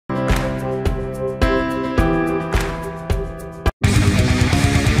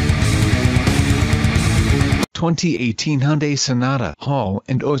2018 Hyundai Sonata Hall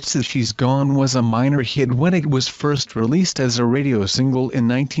and Oates' She's Gone was a minor hit when it was first released as a radio single in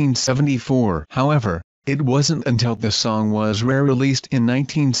 1974. However, it wasn't until the song was re-released in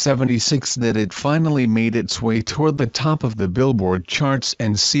 1976 that it finally made its way toward the top of the Billboard charts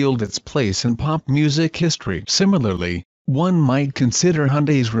and sealed its place in pop music history. Similarly, one might consider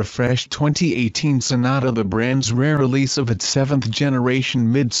Hyundai's refreshed 2018 Sonata the brand's re-release of its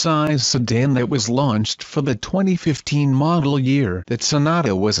 7th-generation mid-size sedan that was launched for the 2015 model year. That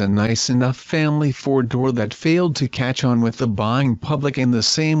Sonata was a nice enough family four-door that failed to catch on with the buying public in the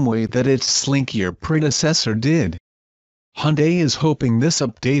same way that its slinkier predecessor did. Hyundai is hoping this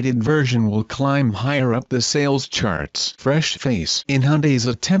updated version will climb higher up the sales charts. Fresh face. In Hyundai's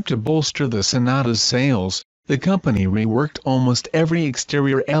attempt to bolster the Sonata's sales, the company reworked almost every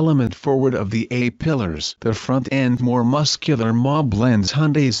exterior element forward of the A-pillars. The front end more muscular mob blends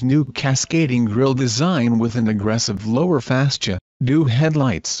Hyundai's new cascading grille design with an aggressive lower fascia, new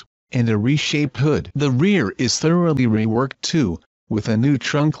headlights, and a reshaped hood. The rear is thoroughly reworked too, with a new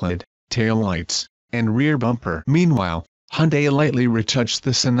trunk lid, taillights, and rear bumper. Meanwhile, Hyundai lightly retouched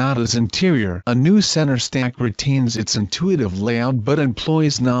the Sonata's interior. A new center stack retains its intuitive layout but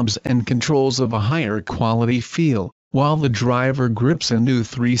employs knobs and controls of a higher quality feel, while the driver grips a new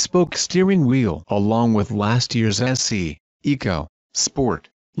 3-spoke steering wheel. Along with last year's SE, Eco, Sport,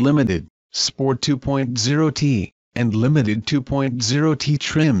 Limited, Sport 2.0T, and Limited 2.0T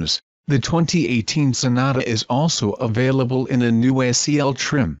trims, the 2018 Sonata is also available in a new SEL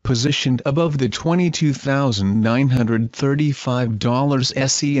trim positioned above the $22,935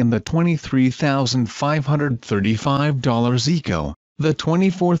 SE and the $23,535 Eco. The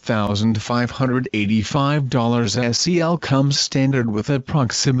 $24,585 SEL comes standard with a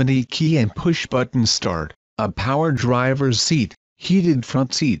proximity key and push-button start, a power driver's seat, heated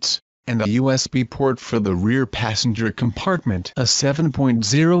front seats, and a USB port for the rear passenger compartment. A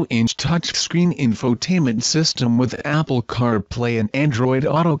 7.0-inch touchscreen infotainment system with Apple CarPlay and Android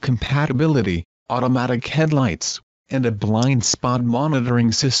Auto compatibility, automatic headlights, and a blind spot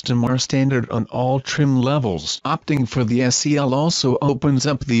monitoring system are standard on all trim levels. Opting for the SEL also opens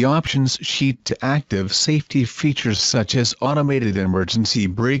up the options sheet to active safety features such as automated emergency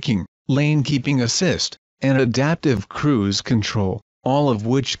braking, lane keeping assist, and adaptive cruise control, all of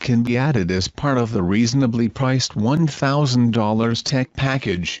which can be added as part of the reasonably priced $1,000 tech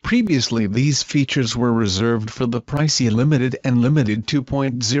package. Previously these features were reserved for the pricey Limited and Limited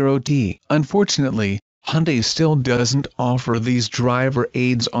 2.0T. Unfortunately, Hyundai still doesn't offer these driver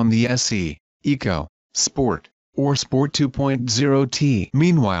aids on the SE, Eco, Sport, or Sport 2.0T.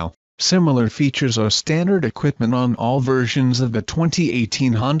 Meanwhile, similar features are standard equipment on all versions of the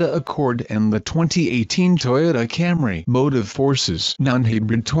 2018 Honda Accord and the 2018 Toyota Camry. Motive forces.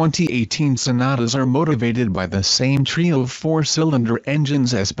 Non-hybrid 2018 Sonatas are motivated by the same trio of 4-cylinder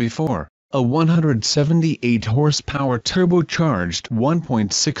engines as before, a 178 horsepower turbocharged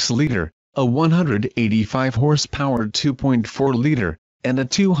 1.6-liter, a 185 horsepower 2.4-liter, and a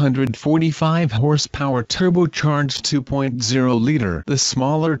 245 horsepower turbocharged 2.0-liter. The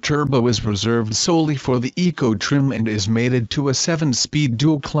smaller turbo is reserved solely for the Eco trim and is mated to a 7-speed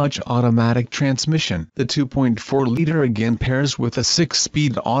dual-clutch automatic transmission. The 2.4-liter again pairs with a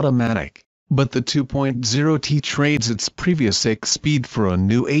 6-speed automatic, but the 2.0T trades its previous 6-speed for a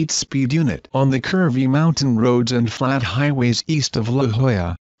new 8-speed unit. On the curvy mountain roads and flat highways east of La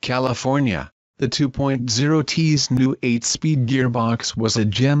Jolla, California, the 2.0T's new 8-speed gearbox was a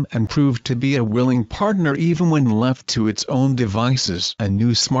gem and proved to be a willing partner even when left to its own devices. A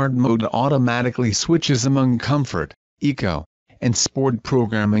new smart mode automatically switches among comfort, eco, and sport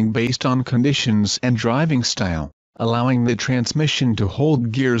programming based on conditions and driving style, allowing the transmission to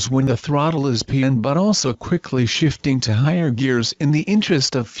hold gears when the throttle is PN but also quickly shifting to higher gears in the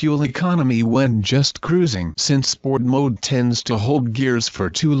interest of fuel economy when just cruising. Since sport mode tends to hold gears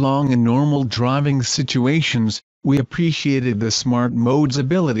for too long in normal driving situations, we appreciated the smart mode's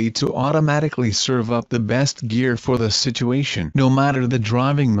ability to automatically serve up the best gear for the situation. No matter the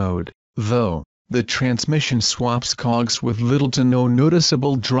driving mode, though, the transmission swaps cogs with little to no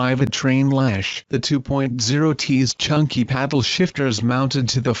noticeable drivetrain lash. The 2.0T's chunky paddle shifters mounted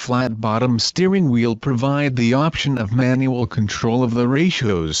to the flat-bottom steering wheel provide the option of manual control of the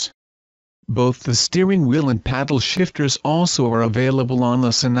ratios. Both the steering wheel and paddle shifters also are available on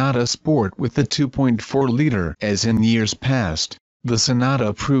the Sonata Sport with the 2.4-liter. As in years past, the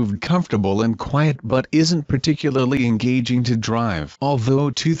Sonata proved comfortable and quiet but isn't particularly engaging to drive. Although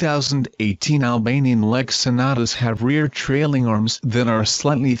 2018 Albanian Lex Sonatas have rear trailing arms that are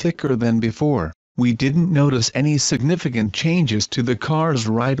slightly thicker than before, we didn't notice any significant changes to the car's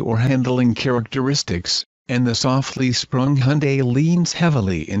ride or handling characteristics. and the softly sprung Hyundai leans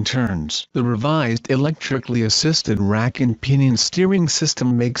heavily in turns. The revised electrically assisted rack and pinion steering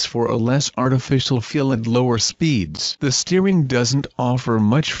system makes for a less artificial feel at lower speeds. The steering doesn't offer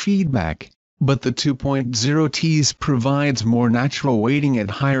much feedback, but the 2.0Ts provides more natural weighting at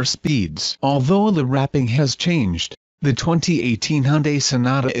higher speeds. Although the wrapping has changed, the 2018 Hyundai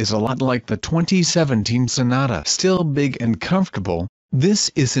Sonata is a lot like the 2017 Sonata. Still big and comfortable,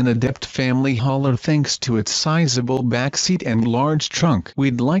 this is an adept family hauler thanks to its sizable backseat and large trunk.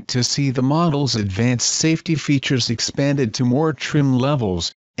 We'd like to see the model's advanced safety features expanded to more trim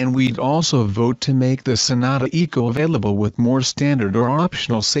levels, and we'd also vote to make the Sonata Eco available with more standard or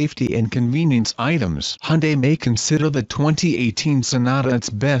optional safety and convenience items. Hyundai may consider the 2018 Sonata its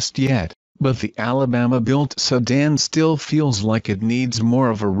best yet, but the Alabama-built sedan still feels like it needs more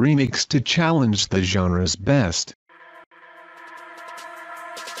of a remix to challenge the genre's best.